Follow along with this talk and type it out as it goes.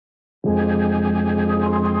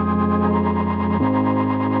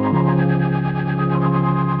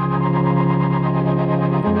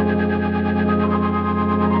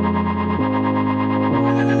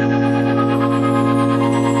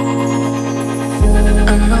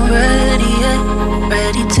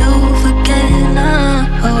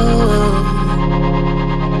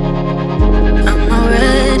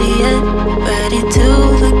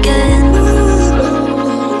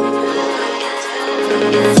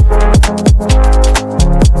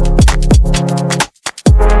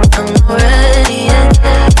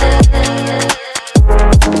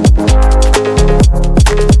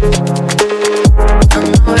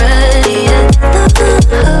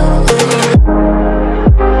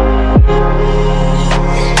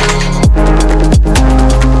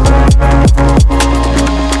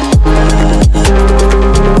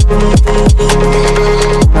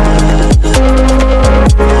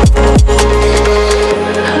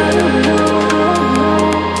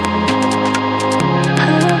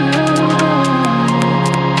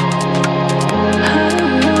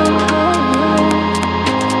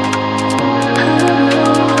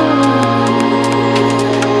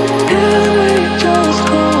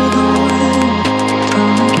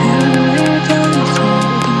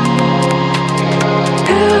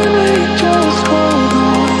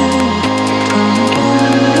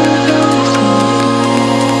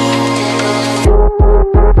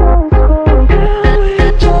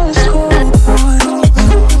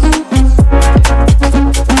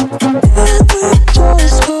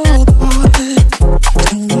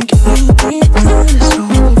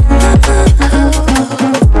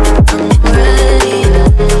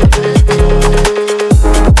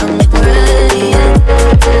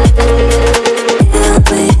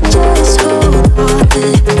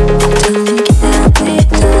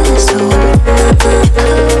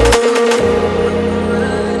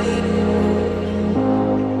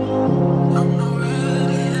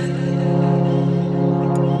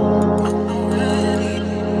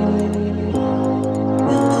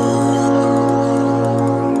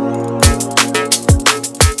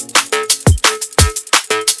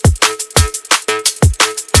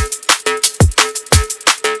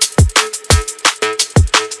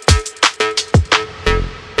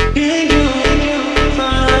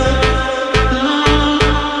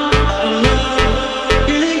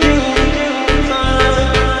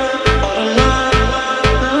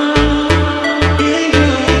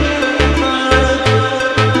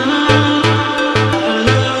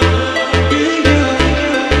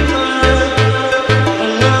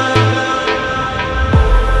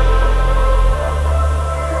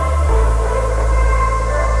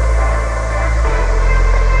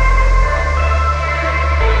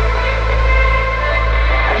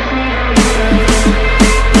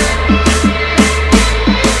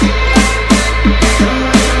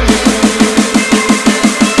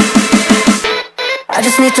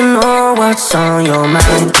need to know what's on your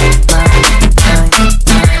mind.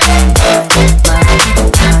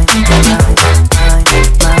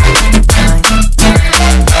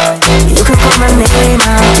 You can call my name,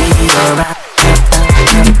 I'll be alright.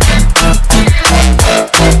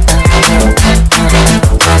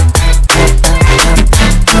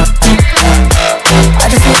 I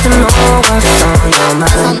just need to know what's on your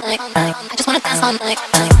mind. I just wanna dance all night. I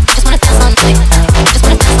just wanna dance all night. I just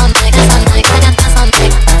wanna dance all night. Dance all night. I got dance all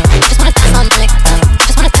night. I just wanna dance all night. I just wanna dance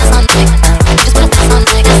all night. I just wanna dance all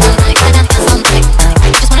night. Dance all night. I got dance all night. I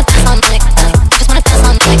just wanna dance all night. I just wanna dance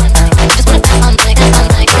all night. I just wanna dance all night. Dance all night. I got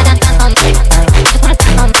dance all night. I just wanna dance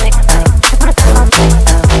all night. I just wanna dance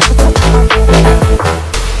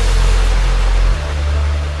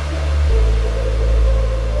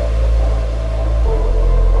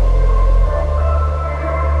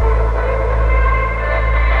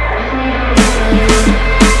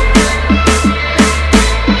night.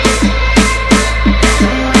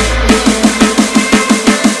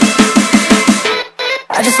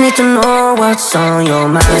 I just need to know what's on your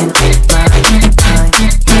mind.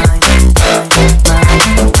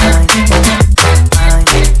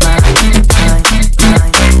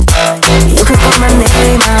 You can call my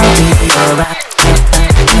name, I'll be alright.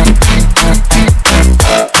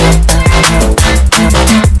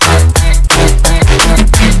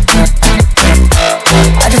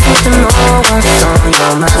 I just need to know what's on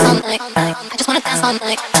your mind. I just wanna dance all night. I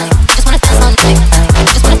just wanna dance all night. I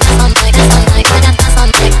just wanna dance all night. Dance all night. I got dance all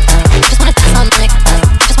night. I just wanna dance all night. I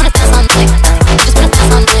just wanna dance all night.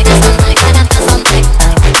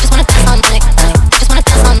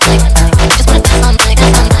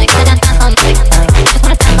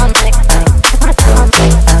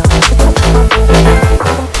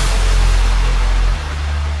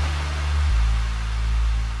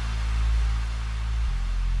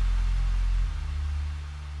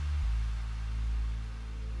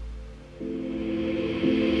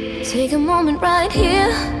 Take a moment right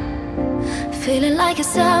here, feeling like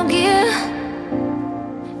it's out gear.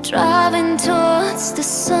 Driving towards the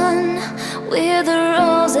sun with a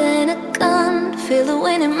rose and a gun. Feel the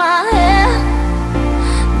wind in my hair,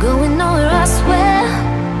 going nowhere I swear.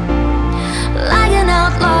 Like an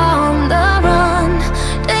outlaw on the run,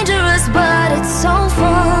 dangerous but it's so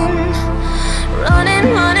fun.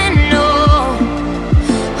 Running, running, no,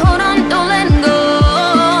 hold on, don't let go.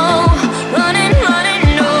 Running, running,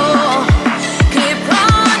 no, keep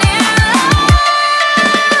running.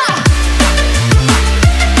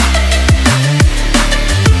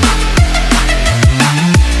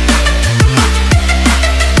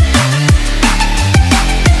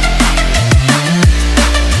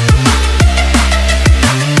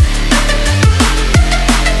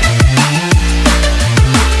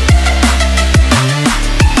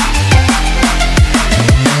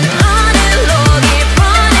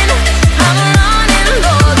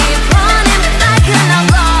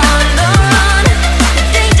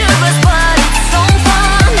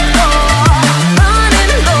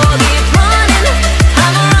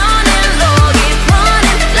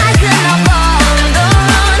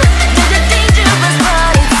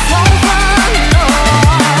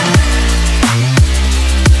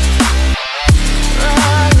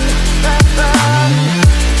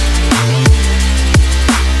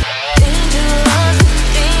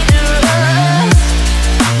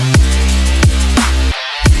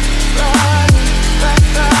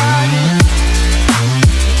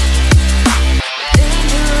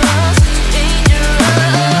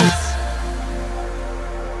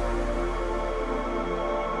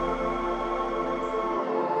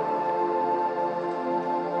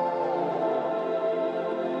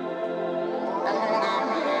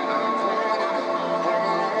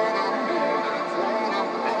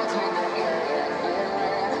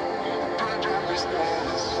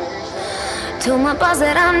 Told my boss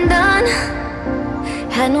that I'm done.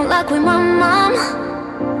 Had no luck with my mom.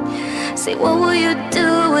 Say, what will you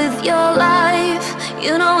do with your life?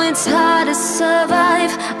 You know it's hard to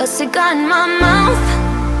survive. A cigar in my mouth,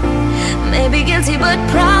 maybe guilty but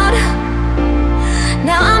proud.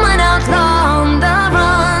 Now I'm an outlaw on the run.